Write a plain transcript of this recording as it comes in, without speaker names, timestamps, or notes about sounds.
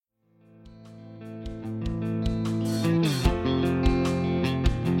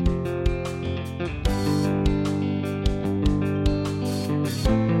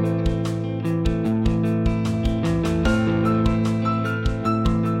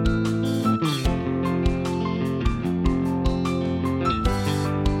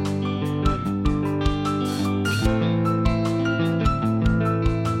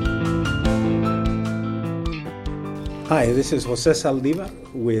Hi, this is Jose Saldiva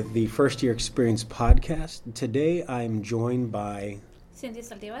with the First Year Experience podcast. Today I'm joined by Cynthia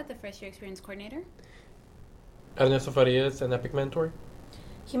Saldiva, the First Year Experience Coordinator. Ernesto Farias, an Epic Mentor.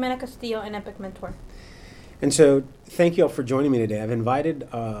 Jimena Castillo, an Epic Mentor. And so thank you all for joining me today. I've invited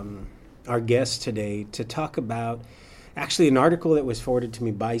our guest today to talk about actually an article that was forwarded to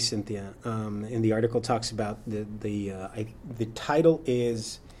me by Cynthia. And the article talks about the title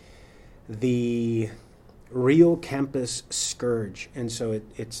is The Real Campus Scourge. And so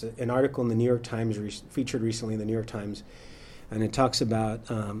it's an article in the New York Times, featured recently in the New York Times, and it talks about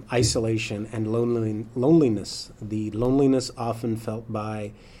isolation and loneliness, the loneliness often felt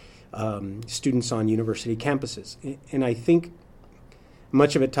by students on university campuses. And I think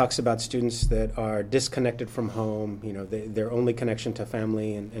much of it talks about students that are disconnected from home. You know, their only connection to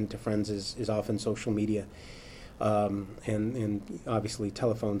family and to friends is often social media, and obviously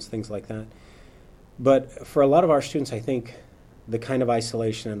telephones, things like that. But for a lot of our students, I think the kind of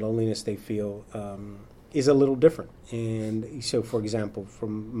isolation and loneliness they feel is a little different. And so, for example,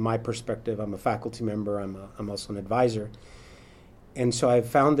 from my perspective, I'm a faculty member, I'm also an advisor. And so I've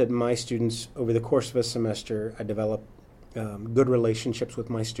found that my students, over the course of a semester, I develop good relationships with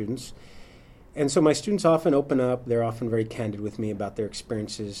my students. And so my students often open up, they're often very candid with me about their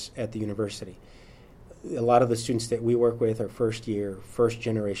experiences at the university. A lot of the students that we work with are first year, first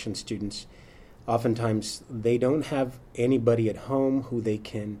generation students. Oftentimes, they don't have anybody at home who they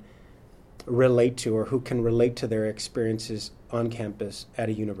can relate to or who can relate to their experiences on campus at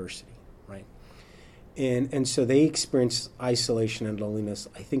a university, right? And so they experience isolation and loneliness,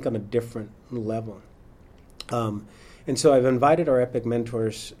 I think, on a different level. And so I've invited our Epic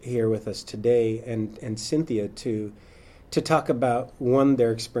mentors here with us today and Cynthia to talk about, one,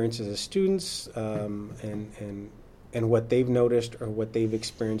 their experiences as students and what they've noticed or what they've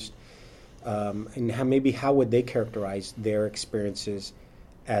experienced. And how would they characterize their experiences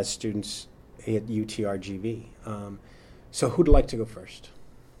as students at UTRGV? So who'd like to go first?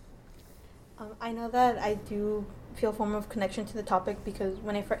 I know that I do feel a form of connection to the topic because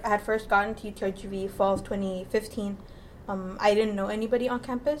when I had first gotten to UTRGV fall of 2015, I didn't know anybody on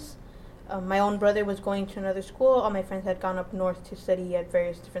campus. My own brother was going to another school. All my friends had gone up north to study at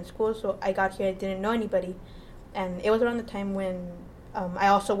various different schools. So I got here, I didn't know anybody. And it was around the time when I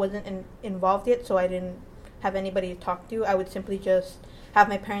also wasn't involved yet, so I didn't have anybody to talk to. I would simply just have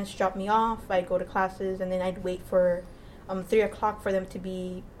my parents drop me off. I'd go to classes, and then I'd wait for 3 o'clock for them to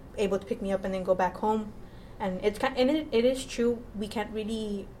be able to pick me up and then go back home. And it is true, we can't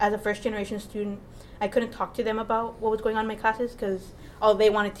really, as a first-generation student, I couldn't talk to them about what was going on in my classes because all they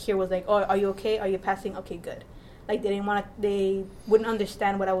wanted to hear was like, "Oh, are you okay? Are you passing? Okay, good." Like they wouldn't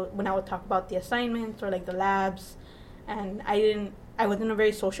understand when I would talk about the assignments or like the labs, and I wasn't a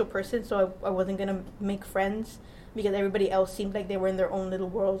very social person, so I wasn't going to make friends because everybody else seemed like they were in their own little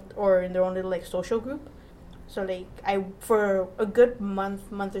world or in their own little like social group. So like for a good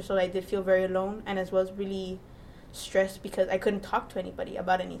month or so, I did feel very alone and as well as really stressed because I couldn't talk to anybody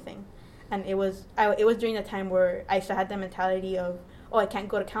about anything. And it was during the time where I still had the mentality of, oh, I can't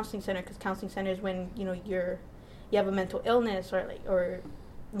go to counseling center because counseling center is when, you know, you have a mental illness or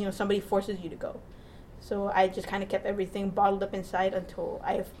you know, somebody forces you to go. So I just kind of kept everything bottled up inside until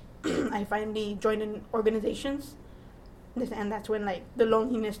I finally joined in organizations. And that's when, like, the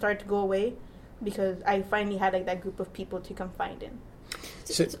loneliness started to go away because I finally had, like, that group of people to confide in.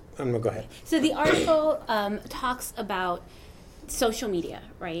 So, I'm going to go ahead. So the article talks about social media,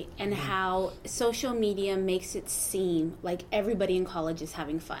 right? And how social media makes it seem like everybody in college is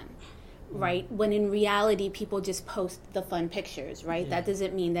having fun. Right? When in reality, people just post the fun pictures, right? Yeah. That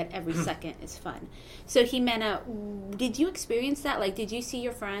doesn't mean that every second is fun. So, Jimena, did you experience that? Like, did you see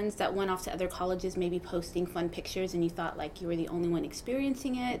your friends that went off to other colleges maybe posting fun pictures and you thought, like, you were the only one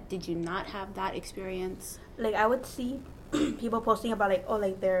experiencing it? Did you not have that experience? Like, I would see people posting about, like, oh,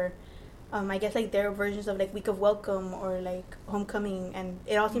 like, their, I guess, like, their versions of, like, Week of Welcome or, like, Homecoming. And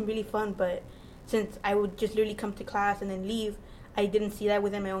it all seemed really fun. But since I would just literally come to class and then leave, I didn't see that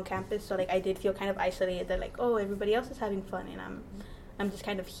within my own campus, so like I did feel kind of isolated. That like, oh, everybody else is having fun, and I'm just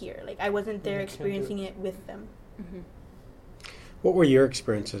kind of here. Like I wasn't there experiencing it with them. Mm-hmm. What were your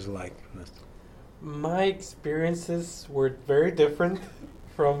experiences like? My experiences were very different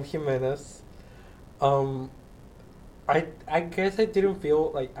from Jimena's. I guess I didn't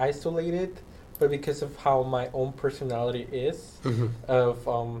feel like isolated, but because of how my own personality is, of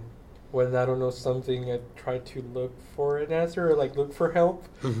when I don't know something, I try to look for an answer or like look for help.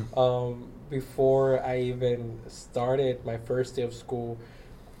 Before I even started my first day of school,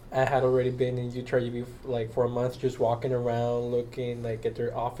 I had already been in UTRGV like for a month, just walking around, looking like at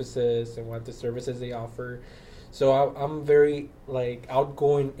their offices and what the services they offer. So I'm very like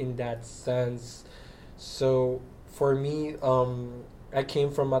outgoing in that sense. So for me, I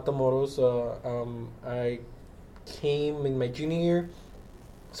came from Matamoros. I came in my junior year.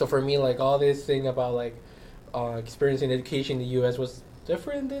 So for me, like all this thing about like experiencing education in the U.S. was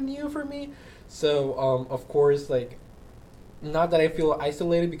different than you for me. So of course, like not that I feel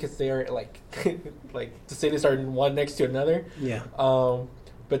isolated because they are like like the cities are one next to another. Yeah.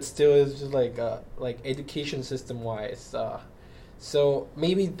 But still, it's just like education system wise. So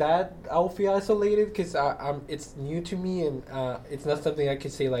maybe that I'll feel isolated because I'm it's new to me and it's not something I can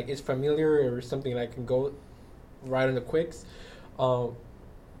say like it's familiar or something that I can go right on the quicks.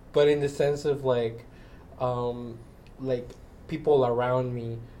 But in the sense of like people around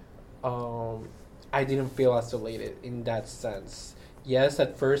me, I didn't feel isolated in that sense. Yes,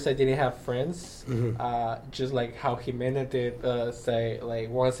 at first I didn't have friends, just like how Jimena did say, like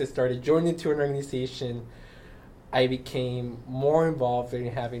once I started joining to an organization, I became more involved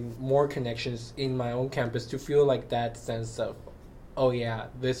in having more connections in my own campus to feel like that sense of, oh yeah,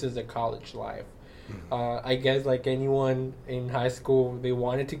 this is a college life. I guess like anyone in high school, they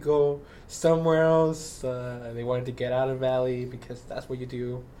wanted to go somewhere else. They wanted to get out of Valley because that's what you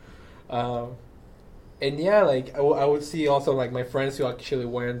do. And yeah, like I would see also like my friends who actually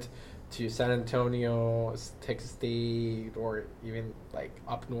went to San Antonio, Texas State, or even like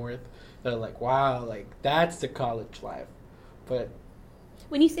up north. They're like, wow, like that's the college life. But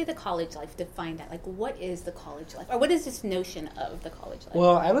when you say the college life, define that. Like, what is the college life, or what is this notion of the college life?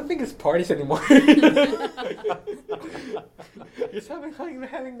 Well, I don't think it's parties anymore. Just having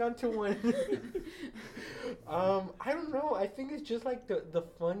gone to one. I don't know. I think it's just like the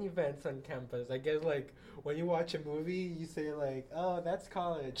fun events on campus. I guess like when you watch a movie, you say like, "Oh, that's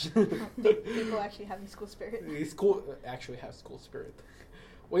college." People actually having school spirit. School actually have school spirit.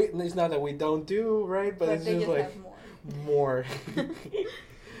 Wait, it's not that we don't do right, but it's they just like have more.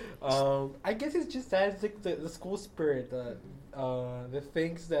 I guess it's just that it's like the school spirit, the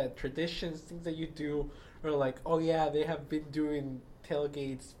things that traditions, things that you do are like, oh yeah, they have been doing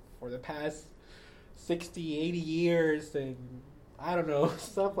tailgates for the past 60, 80 years, and I don't know,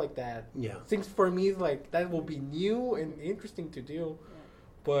 stuff like that. Yeah. Things for me like that will be new and interesting to do,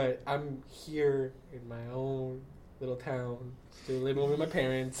 but I'm here in my own little town, still living with my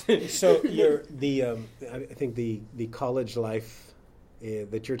parents. So I think the college life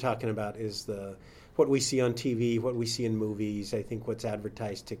that you're talking about is what we see on TV, what we see in movies. I think what's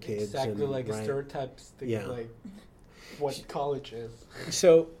advertised to kids. Exactly, and, like right? a stereotypes thing, Yeah. like what college is.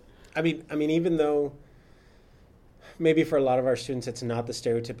 So, I mean, even though maybe for a lot of our students it's not the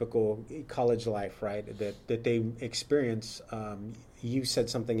stereotypical college life, right? That they experience. You said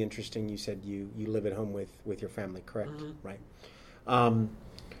something interesting. You said you live at home with your family, correct? Mm-hmm. Right.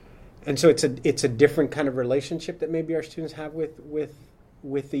 And so it's a different kind of relationship that maybe our students have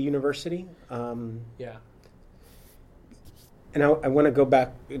with the university. Yeah. And I want to go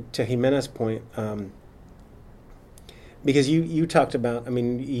back to Jimena's point, because you talked about, I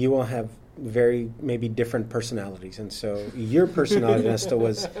mean, you all have very maybe different personalities, and so your personality, Nesta,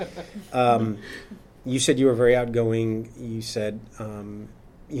 was, you said you were very outgoing. You said,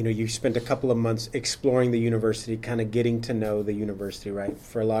 you spent a couple of months exploring the university, kind of getting to know the university, right?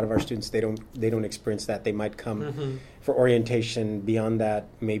 For a lot of our students, they don't experience that. They might come for orientation. Beyond that,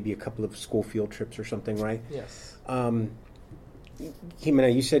 maybe a couple of school field trips or something, right? Yes.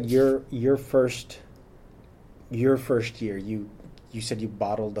 Jimena, you said your first year, you said you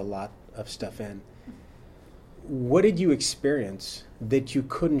bottled a lot of stuff in. What did you experience that you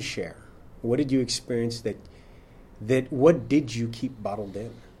couldn't share? What did you experience that what did you keep bottled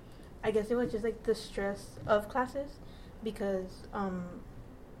in? I guess it was just like the stress of classes, because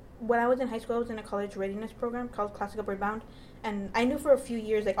when I was in high school, I was in a college readiness program called Classic Upward Bound, and I knew for a few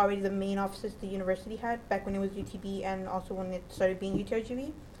years like already the main offices the university had back when it was UTB and also when it started being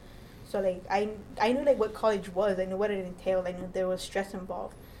UTRGV. So like I knew like what college was. I knew what it entailed. I knew there was stress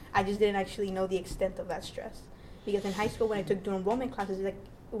involved. I just didn't actually know the extent of that stress, because in high school when I took dual enrollment classes,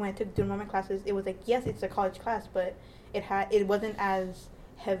 it was like, yes, it's a college class, but it wasn't as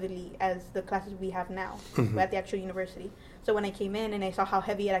heavily as the classes we have now at the actual university. So when I came in and I saw how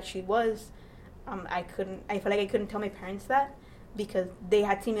heavy it actually was, I felt like I couldn't tell my parents that, because they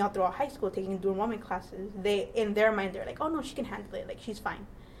had seen me all throughout high school taking dual enrollment classes. They, in their mind, they're like, oh no, she can handle it, like she's fine.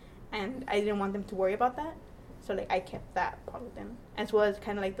 And I didn't want them to worry about that. So like I kept that part with them, as well as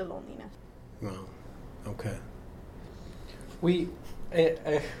kind of like the loneliness. Wow. Okay.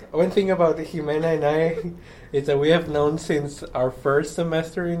 One thing about Jimena and I is that we have known since our first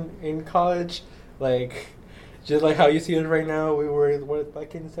semester in college. Like, Just like how you see us right now, we were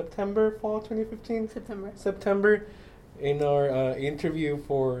back in fall 2015? September, in our interview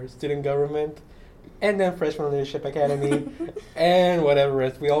for student government, and then Freshman Leadership Academy, and whatever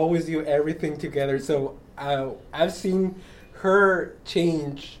else. We always do everything together. So I've seen her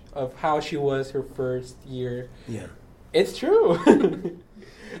change of how she was her first year. Yeah. It's true.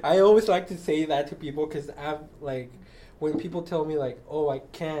 I always like to say that to people because I've like, when people tell me like, oh, I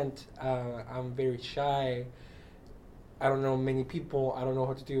can't, I'm very shy, I don't know many people, I don't know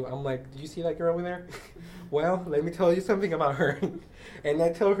what to do. I'm like, do you see that girl over there? Well, let me tell you something about her. And I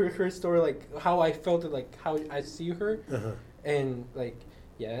tell her story, like how I felt it, like how I see her. Uh-huh. And like,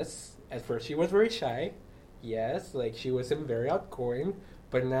 yes, at first she was very shy. Yes, like she wasn't very outgoing.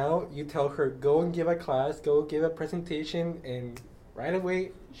 But now you tell her, go and give a class, go give a presentation, and right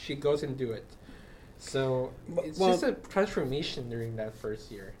away she goes and do it. So it's just a transformation during that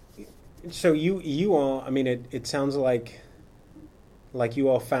first year. So you all, I mean, it sounds like you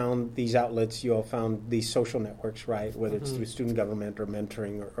all found these outlets, you all found these social networks, right? Whether it's through student government or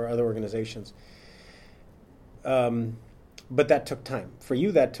mentoring or other organizations. But that took time. For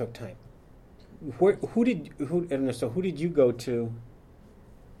you, that took time. Who did you go to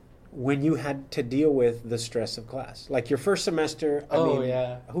when you had to deal with the stress of class? Like your first semester,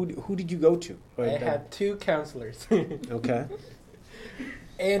 yeah. Who did you go to? I had 2 counselors. Okay.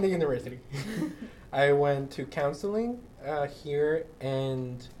 And the university. I went to counseling here,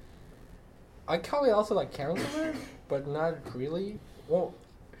 and I call it also like counselor, but not really. Well,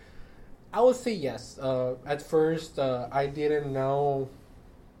 I would say yes. At first, I didn't know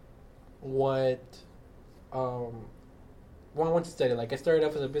what I want to study. Like I started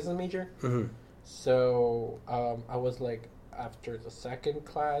off as a business major, so I was like, after the second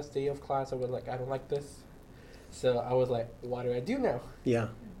day of class, I was like, I don't like this. So I was like, what do I do now? Yeah.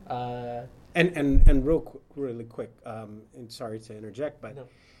 And really quick, and sorry to interject, but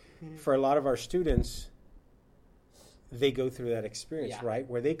for a lot of our students, they go through that experience, right?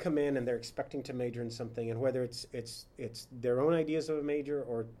 Where they come in and they're expecting to major in something, and whether it's their own ideas of a major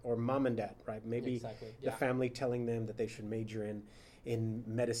or mom and dad, right? Maybe the family telling them that they should major in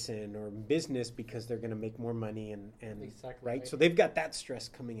medicine or business because they're going to make more money and right? So they've got that stress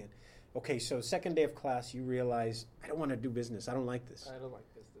coming in. Okay, so second day of class, you realize, I don't want to do business. I don't like this. I don't like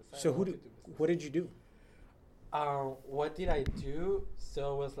business. So what did you do? What did I do?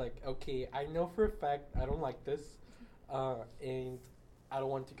 So it was like, okay, I know for a fact I don't like this, and I don't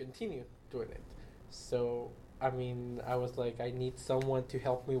want to continue doing it. So, I mean, I was like, I need someone to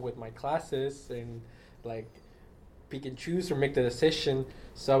help me with my classes and, like, pick and choose or make the decision.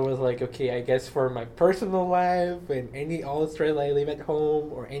 So I was like, okay, I guess for my personal life and all the stress I leave at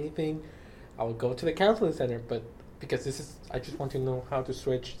home or anything, I will go to the counseling center. But because I just want to know how to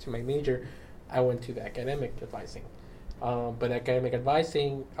switch to my major, I went to the academic advising. But academic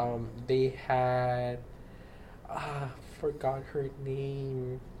advising, they had, forgot her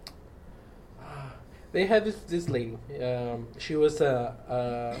name. They had this lady. She was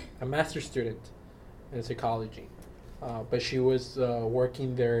a master's student in psychology. But she was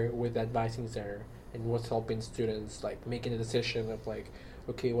working there with the advising center and was helping students, like, making a decision of, like,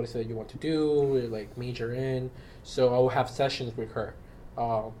 okay, what is it that you want to do, like, major in. So I will have sessions with her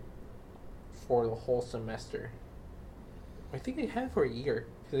for the whole semester. I think they had for a year.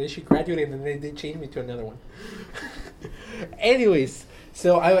 So then she graduated and then they changed me to another one. Anyways,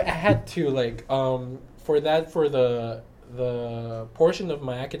 so I had to, like, for the portion of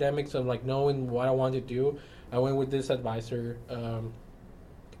my academics of, like, knowing what I wanted to do, I went with this advisor,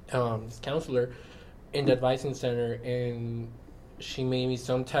 this counselor in the advising center, and she made me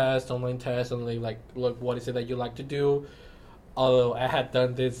some tests, online tests, and like, look, what is it that you like to do? Although I had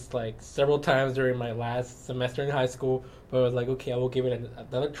done this like several times during my last semester in high school, but I was like, okay, I will give it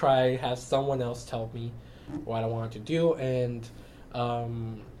another try, have someone else tell me what I wanted to do, and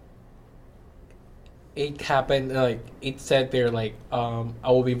it happened, like, it said there, like, I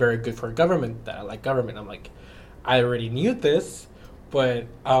will be very good for government, that I like government. I'm like, I already knew this, but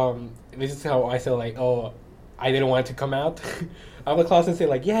this is how I said, like, oh, I didn't want to come out of the class and say,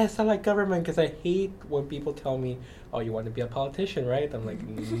 like, yes, I like government, because I hate when people tell me, oh, you want to be a politician, right? I'm like,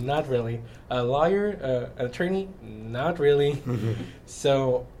 not really. A lawyer, an attorney, not really.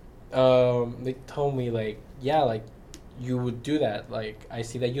 So they told me, like, yeah, like, you would do that. Like, I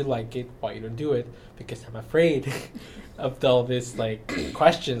see that you like it, why you don't do it? Because I'm afraid of all this, like,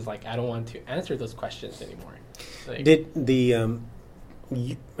 questions. Like, I don't want to answer those questions anymore. Like, did the,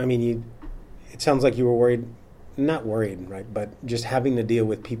 it sounds like you were worried, not worried, right? But just having to deal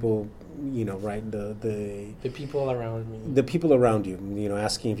with people, you know, right? The people around me. The people around you, you know,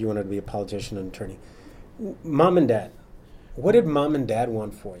 asking if you wanted to be a politician, an attorney. Mom and dad. What did mom and dad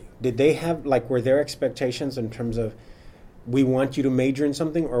want for you? Did they have, like, were their expectations in terms of, we want you to major in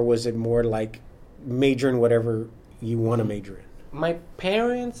something, or was it more like major in whatever you want to major in? My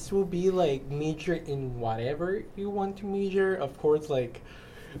parents will be like, major in whatever you want to major. Of course, like,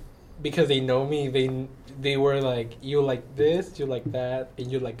 because they know me, they were like, you like this, you like that,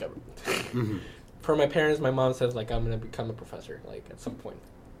 and you like government. Mm-hmm. For my parents, my mom says, like, I'm gonna become a professor, like, at some point.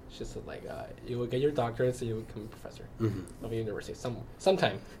 She said, like, you will get your doctorate, so you will become a professor of a university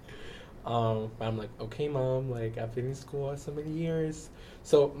sometime. I'm like, okay, mom, like, I've been in school so many years.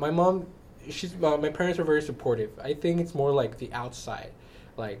 So my mom, my parents are very supportive. I think it's more like the outside,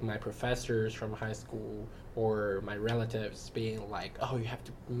 like my professors from high school or my relatives being like, oh, you have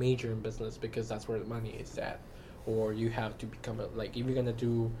to major in business because that's where the money is at. Or you have to become like, if you're going to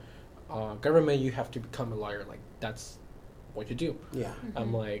do government, you have to become a lawyer. Like, that's what you do. Yeah. Mm-hmm.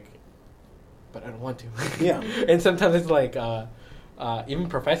 I'm like, but I don't want to. Yeah. And sometimes it's like, even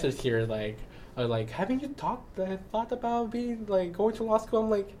professors here, like, are like, haven't you thought about being, like, going to law school? I'm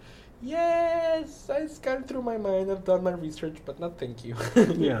like, yes, it's gone through my mind. I've done my research, but not thank you.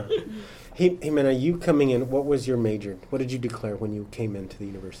 Yeah. Hey, Mena, you coming in, what was your major? What did you declare when you came into the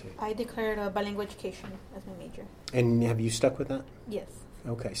university? I declared bilingual education as my major. And have you stuck with that? Yes.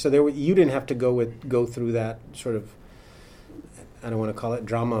 Okay, so you didn't have to go through that sort of, I don't want to call it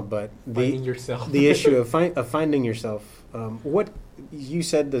drama, but finding yourself. The issue of finding yourself. What you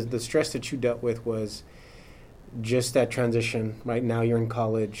said the stress that you dealt with was just that transition. Right now you're in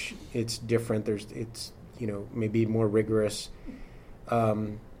college. It's different. It's maybe more rigorous.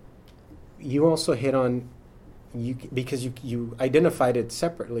 You also hit on because you identified it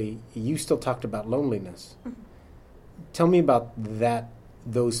separately. You still talked about loneliness. Mm-hmm. Tell me about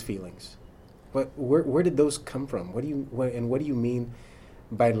those feelings. Where did those come from? What do you mean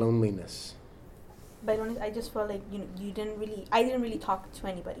by loneliness? By loneliness, I just felt like I didn't really talk to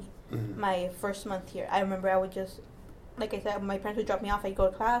anybody. Mm-hmm. My first month here, I remember I would just, like I said, my parents would drop me off. I'd go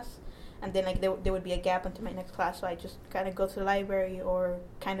to class, and then like there would be a gap until my next class, so I just kind of go to the library or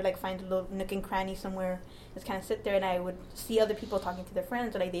kind of like find a little nook and cranny somewhere, just kind of sit there, and I would see other people talking to their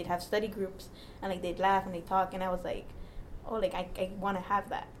friends, or like they'd have study groups, and like they'd laugh and they'd talk, and I was like, oh, like I want to have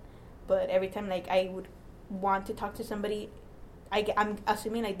that. But every time, like, I would want to talk to somebody, I'm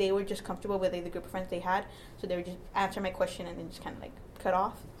assuming, like, they were just comfortable with, like, the group of friends they had, so they would just answer my question and then just kind of, like, cut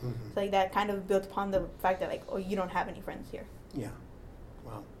off. Mm-hmm. So, like, that kind of built upon the fact that, like, oh, you don't have any friends here. Yeah.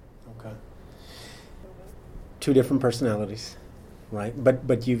 Wow. Okay. Two different personalities, right?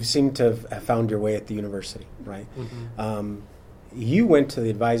 But you seem to have found your way at the university, right? Mm-hmm. You went to the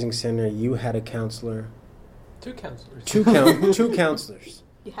advising center. You had a counselor. Two counselors. Two counselors.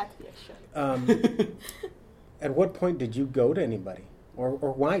 You had to be extra. At what point did you go to anybody, or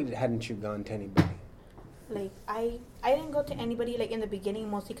why hadn't you gone to anybody? Like I didn't go to anybody like in the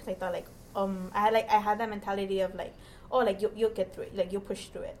beginning, mostly because I thought like I had that mentality of like, oh, like you'll get through it, like you'll push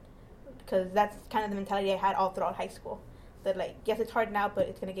through it, because that's kind of the mentality I had all throughout high school. That like, yes, it's hard now, but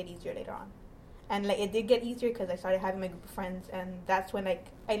it's gonna get easier later on. And like it did get easier because I started having my group of friends, and that's when like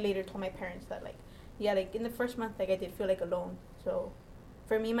I later told my parents that like, yeah, like in the first month like I did feel like alone. So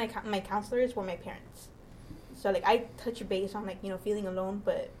for me, my counselors were my parents. So like I touched base on like feeling alone,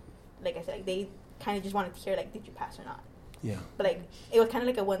 but like I said, like they kind of just wanted to hear like, did you pass or not? Yeah. But like it was kind of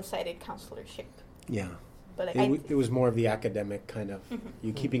like a one-sided counselorship. Yeah. But like it was more of the academic kind of mm-hmm.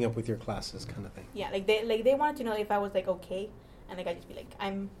 you keeping up with your classes kind of thing. Yeah, like they wanted to know if I was like okay, and like I just be like,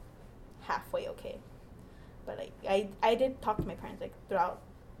 I'm halfway okay. But like I did talk to my parents like throughout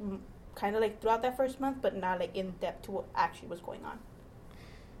that first month, but not like in depth to what actually was going on.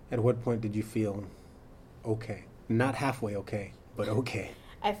 At what point did you feel okay? Not halfway okay, but okay.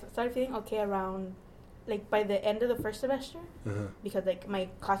 I started feeling okay around, like, by the end of the first semester, because, like, my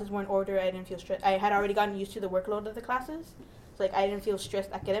classes were in order. I didn't feel stressed. I had already gotten used to the workload of the classes, so, like, I didn't feel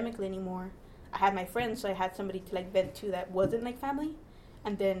stressed academically anymore. I had my friends, so I had somebody to, like, vent to that wasn't, like, family.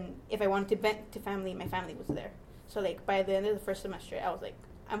 And then if I wanted to vent to family, my family was there. So, like, by the end of the first semester, I was like,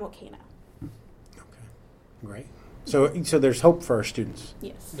 I'm okay now. Okay. Great. So there's hope for our students.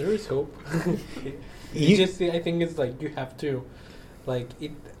 Yes. There is hope. I think it's like you have to, like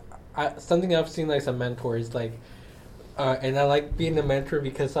something I've seen like as a mentor is like, and I like being a mentor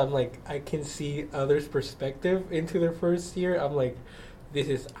because I'm like I can see others' perspective into their first year. I'm like, this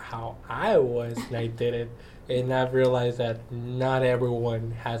is how I was and I did it, and I've realized that not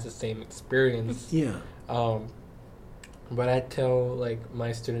everyone has the same experience. Yeah. But I tell like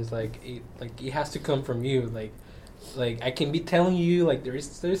my students like it has to come from you. Like I can be telling you like there's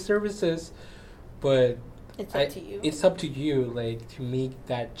services, but it's up to you. It's up to you like to make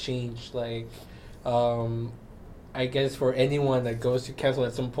that change. Like I guess for anyone that goes to council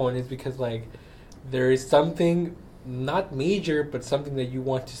at some point, it's because like there is something not major, but something that you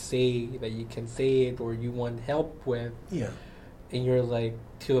want to say, that you can say it, or you want help with. Yeah. And you're like,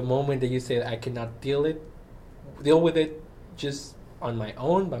 to the moment that you say, I cannot deal with it just on my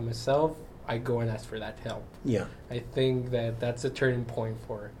own, by myself, I go and ask for that help. Yeah. I think that that's a turning point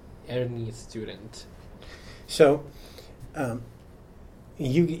for any student. So,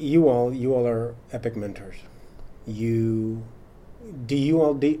 you all are Epic mentors. Do you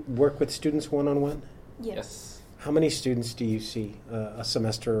all work with students one-on-one? Yes. How many students do you see a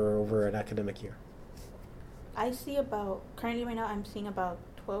semester or over an academic year? I see currently right now I'm seeing about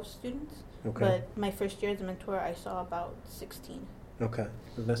 12 students. Okay. But my first year as a mentor, I saw about 16. Okay.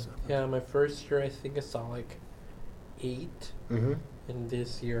 That's Yeah, my first year I think I saw like 8. Mm-hmm. And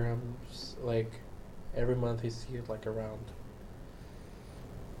this year I'm like, every month I see like around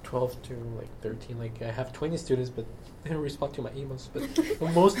 12 to like 13. Like I have 20 students, but they don't respond to my emails. But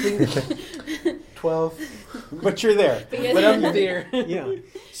mostly 12. But you're there. But I'm there. Yeah.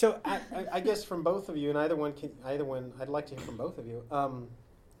 So I guess from both of you, and either one, I'd like to hear from both of you.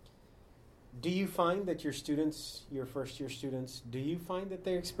 Do you find that your students, your first year students, do you find that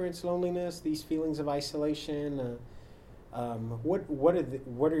they experience loneliness, these feelings of isolation? What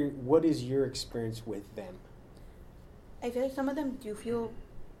is your experience with them? I feel like some of them do feel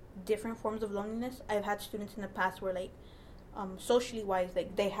different forms of loneliness. I've had students in the past where, like, socially wise,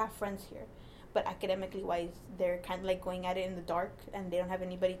 like they have friends here, but academically wise, they're kind of like going at it in the dark, and they don't have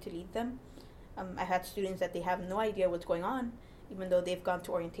anybody to lead them. I've had students that they have no idea what's going on, even though they've gone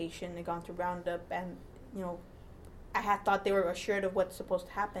to orientation, they've gone to roundup, and I had thought they were assured of what's supposed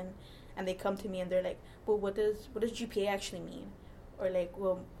to happen, and they come to me and they're like, well, what does GPA actually mean? Or like,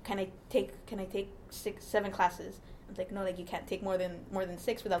 well, can I take 6, 7 classes? It's like, no, like you can't take more than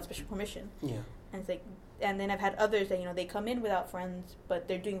 6 without special permission. Yeah. And it's like, and then I've had others that they come in without friends, but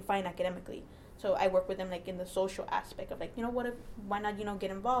they're doing fine academically. So I work with them like in the social aspect of like, why not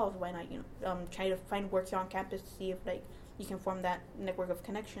get involved? Why not try to find work here on campus to see if like you can form that network of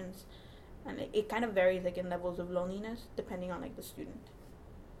connections. And it kind of varies like in levels of loneliness depending on like the student.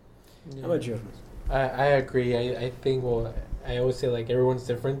 Yeah. How about you? I agree. I think, well, I always say like everyone's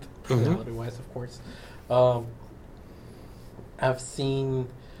different, personality-wise, of course. I've seen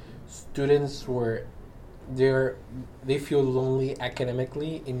students where they feel lonely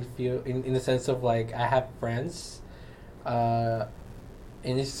academically in the sense of like, I have friends, and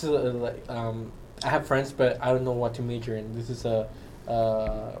it's like I have friends, but I don't know what to major in. This is a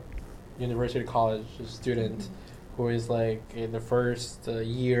university college student who is like in the first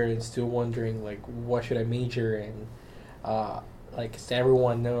year and still wondering like, what should I major in? Like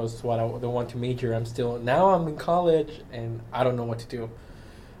everyone knows what they want to major. I'm in college and I don't know what to do,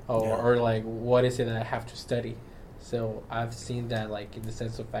 or like what is it that I have to study. So I've seen that like in the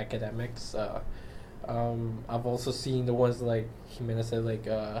sense of academics. I've also seen the ones like Jimena said, like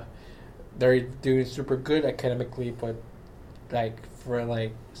they're doing super good academically, but like for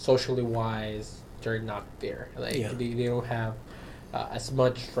like socially wise, they're not there. Like they don't have as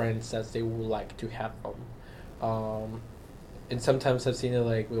much friends as they would like to have them. And sometimes I've seen it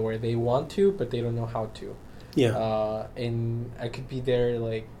like where they want to, but they don't know how to. Yeah. And I could be there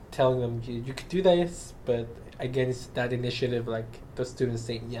like telling them you could do this, but again, it's that initiative, like the students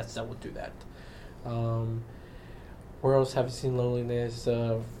saying yes, I will do that. Where else have you seen loneliness?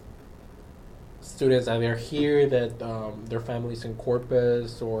 Students that are here that their families in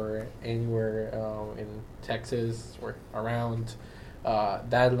Corpus or anywhere in Texas or around,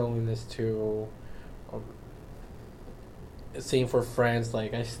 that loneliness too. Same for friends,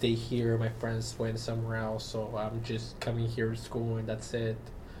 like I stay here, my friends went somewhere else, so I'm just coming here to school and that's it.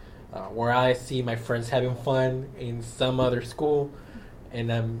 Where I see my friends having fun in some other school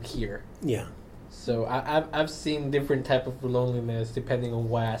and I'm here. Yeah. So I've seen different type of loneliness depending on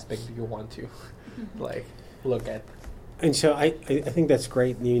what aspect you want to like look at. And so I think that's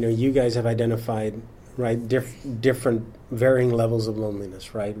great. You guys have identified different varying levels of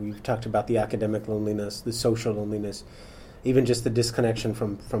loneliness, right? We've talked about the academic loneliness, the social loneliness, even just the disconnection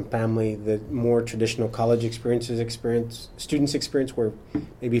from family, the more traditional college students experience where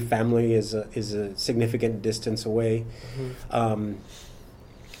maybe family is a significant distance away.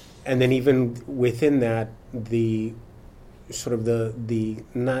 And then even within that, the sort of the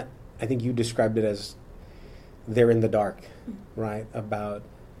not, I think you described it as they're in the dark, right? About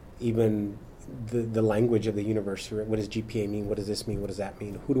even the language of the university. What does GPA mean? What does this mean? What does that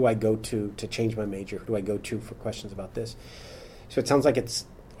mean? Who do I go to change my major? Who do I go to for questions about this? So it sounds like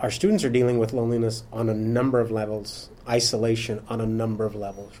our students are dealing with loneliness on a number of levels, isolation on a number of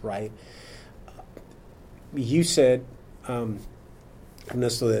levels, right? you said,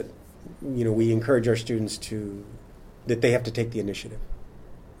 Ernesto, that we encourage our students that they have to take the initiative,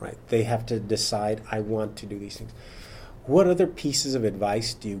 right? They have to decide, I want to do these things. What other pieces of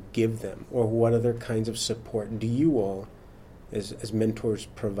advice do you give them, or what other kinds of support do you all, as mentors,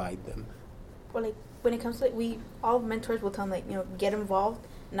 provide them? Well, like when it comes to all mentors will tell them get involved.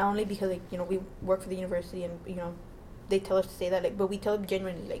 Not only because we work for the university and they tell us to say that, but we tell them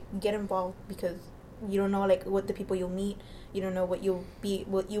genuinely get involved, because you don't know what the people you'll meet, you don't know what you'll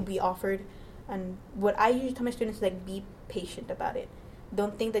be offered, and what I usually tell my students is be patient about it.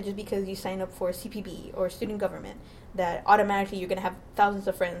 Don't think that just because you sign up for CPB or student government that automatically you're gonna have thousands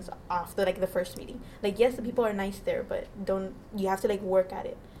of friends after the first meeting. Yes, the people are nice there, but you have to work at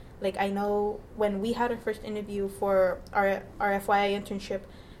it. I know when we had our first interview for our FYI internship,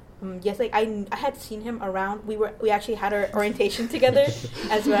 yes, I had seen him around. We actually had our orientation together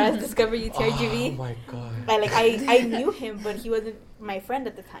as well as Discover UTRGV. Oh my god! I knew him, but he wasn't my friend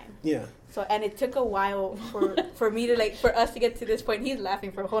at the time. Yeah. So it took a while for me to for us to get to this point. He's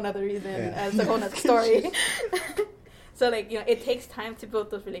laughing for a whole other reason. Yeah. It's a whole other story. So it takes time to build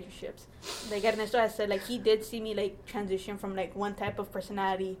those relationships. Ernesto has said he did see me transition from one type of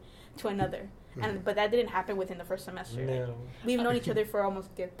personality to another. But that didn't happen within the first semester. No. We've known each other for almost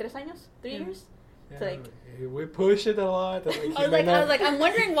 3 years. Yeah, So we push it a lot. I was like, I'm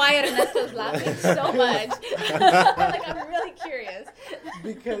wondering why Ernesto's laughing so much. I'm really curious.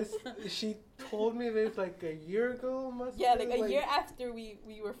 Because she told me this a year ago. A year after we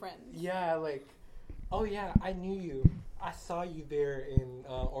were friends. Yeah, oh yeah, I knew you. I saw you there in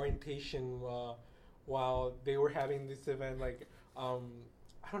orientation while they were having this event. I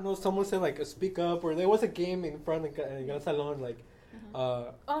don't know, someone said speak up, or there was a game in front of the salon.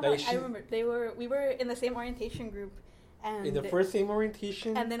 I remember we were in the same orientation group, and in the first same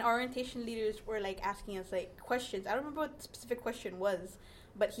orientation. And then our orientation leaders were asking us questions. I don't remember what the specific question was,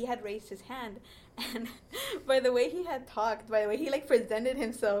 but he had raised his hand, and by the way he had talked, by the way he presented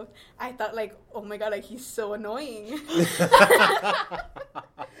himself, I thought oh my god, he's so annoying.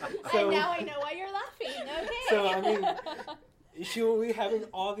 And now I know why you're laughing. Okay. So I mean, she will be having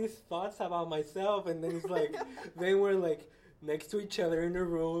all these thoughts about myself, and then then we're next to each other in a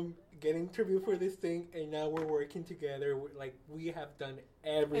room getting interviewed for this thing, and now we're working together. We have done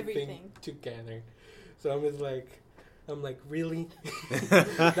everything together. So I'm just I'm really?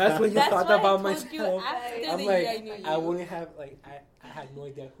 That's what you thought about myself. I wouldn't have I had no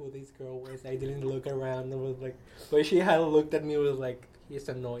idea who this girl was. I didn't look around. It was but she had looked at me. It was he's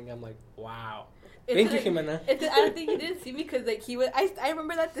annoying. I'm wow. Thank you, Jimena. I don't think he didn't see me because he was. I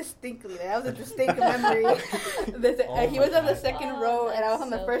remember that distinctly. That was a distinct memory. He was on the second row and I was on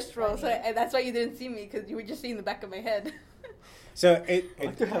the first row. So that's why you didn't see me, because you were just seeing the back of my head. So I'd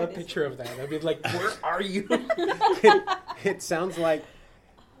like to have a picture of that. I'd be where are you? It sounds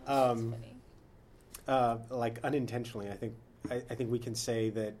unintentionally. I think we can say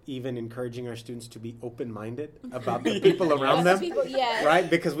that even encouraging our students to be open-minded about the people around them, right?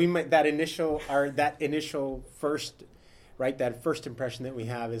 Because that initial first impression that we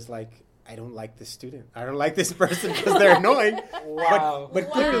have is I don't like this student. I don't like this person because they're annoying. Wow. But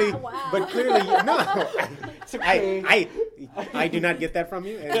clearly, no. It's okay. I do not get that from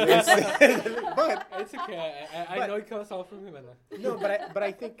you. But it's okay. I know it comes all from Jimena. No, but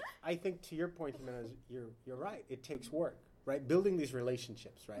I think to your point, Jimena, you're right. It takes work, right? Building these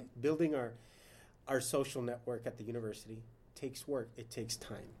relationships, right? Building our social network at the university takes work. It takes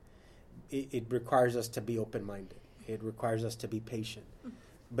time. It requires us to be open-minded. It requires us to be patient.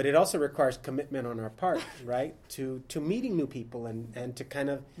 But it also requires commitment on our part, right? To meeting new people and to kind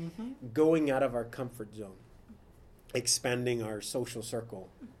of going out of our comfort zone, expanding our social circle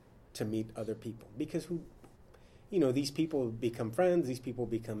to meet other people. Because these people become friends. These people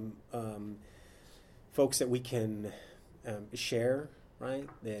become folks that we can share, right?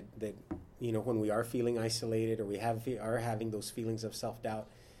 That when we are feeling isolated or we are having those feelings of self-doubt,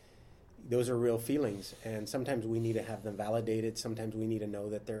 those are real feelings, and sometimes we need to have them validated. Sometimes we need to know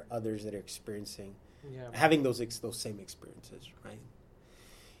that there are others that are experiencing, having those same experiences, right?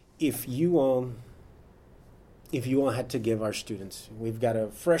 If you all had to give our students, we've got a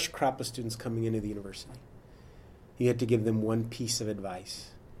fresh crop of students coming into the university. You had to give them one piece of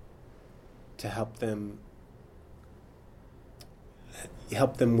advice to help them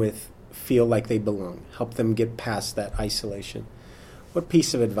with feel like they belong, help them get past that isolation. What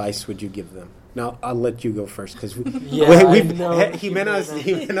piece of advice would you give them? Now, I'll let you go first because Jimena's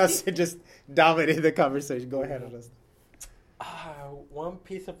just dominated the conversation. Go ahead, Ernesto. One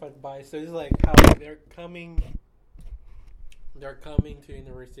piece of advice. So it's how they're coming they're coming to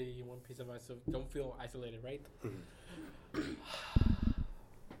university. You want peace of mind, so don't feel isolated, right?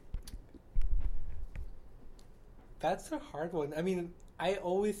 That's a hard one. I mean, I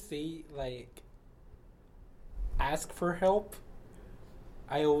always say, like, ask for help.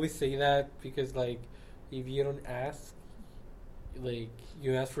 I always say that because, like, if you don't ask, like,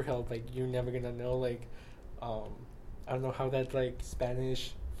 you ask for help, like, you're never gonna know, like, I don't know how that, like,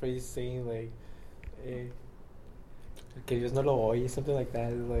 Spanish phrase saying, like, el que Dios no lo oye, something like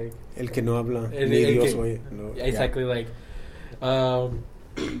that, like... El que no habla, ni Dios oye. No, yeah, exactly, like,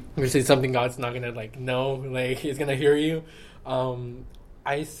 you say something God's not gonna, like, know, like, He's gonna hear you.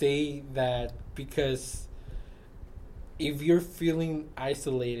 I say that because if you're feeling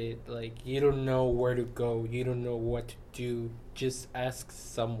isolated, like, you don't know where to go, you don't know what to do, just ask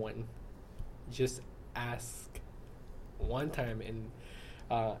someone. Just ask one time. And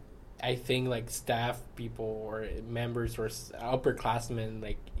I think, like, staff people or members or upperclassmen,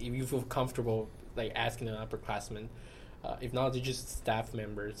 like, if you feel comfortable, like, asking an upperclassman, if not, they're just staff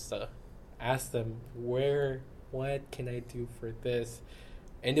members, ask them, what can I do for this?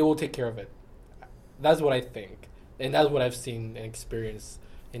 And they will take care of it. That's what I think. And that's what I've seen and experienced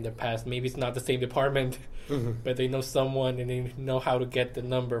in the past. Maybe it's not the same department, but they know someone and they know how to get the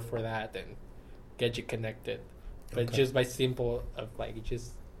number for that and get you connected. But just by simple of, like,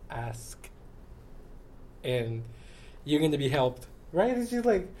 just ask. And you're going to be helped. Right? It's just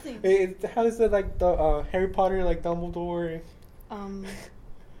like, how is it, like, the Harry Potter, like, Dumbledore?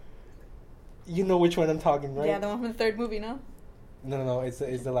 You know which one I'm talking, right? Yeah, the one from the third movie, no? No, it's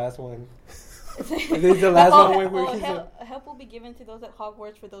the last one. It's the last one where he's help will be given to those at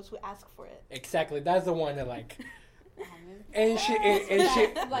Hogwarts for those who ask for it. Exactly, that's the one that, like, and she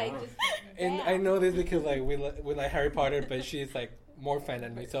like, and I know this because, like, we like Harry Potter, but she's, like, more fan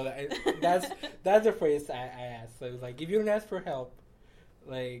than me, so that's the phrase I asked. So it's like, if you don't ask for help,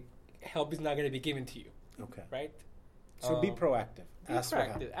 like, help is not going to be given to you. Okay. Right. So be proactive. Ask for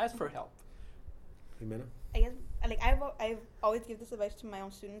help. Ask for help. Jimena? I guess, like, I've always give this advice to my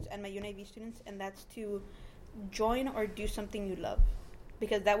own students and my UNIV students, and that's to join or do something you love,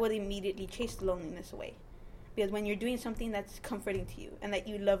 because that will immediately chase the loneliness away. Because when you're doing something that's comforting to you and that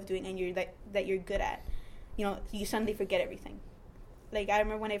you love doing and that you're good at, you know, you suddenly forget everything. Like, I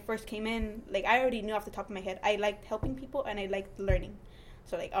remember when I first came in, like, I already knew off the top of my head I liked helping people and I liked learning.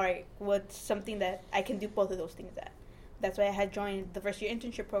 So, like, all right, what's something that I can do both of those things at? That's why I had joined the first year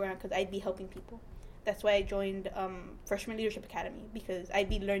internship program, because I'd be helping people. That's why I joined Freshman Leadership Academy, because I'd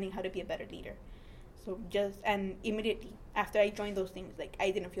be learning how to be a better leader. So and immediately after I joined those things, like,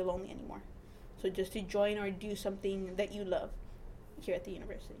 I didn't feel lonely anymore. So just to join or do something that you love here at the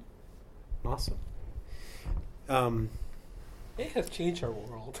university. Awesome. It has changed our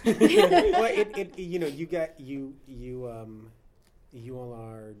world. Well, it you know, you all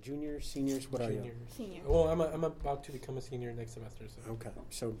are juniors, seniors. What are you? Senior. Well, I'm about to become a senior next semester. So. Okay,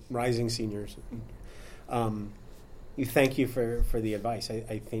 so rising seniors. Thank you for the advice.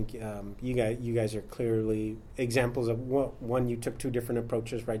 I think you guys are clearly examples of one. You took two different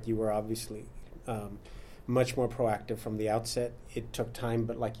approaches, right? You were obviously much more proactive from the outset. It took time,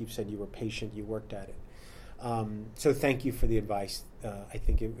 but like you said, you were patient. You worked at it. So thank you for the advice. I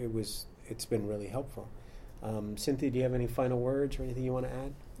think it's been really helpful. Cynthia, do you have any final words or anything you want to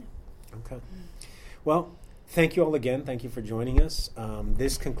add? No. Okay. Well, thank you all again. Thank you for joining us.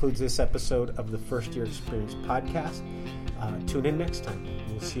 This concludes this episode of the First Year Experience podcast. Tune in next time.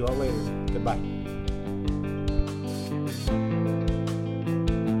 We'll see you all later. Goodbye.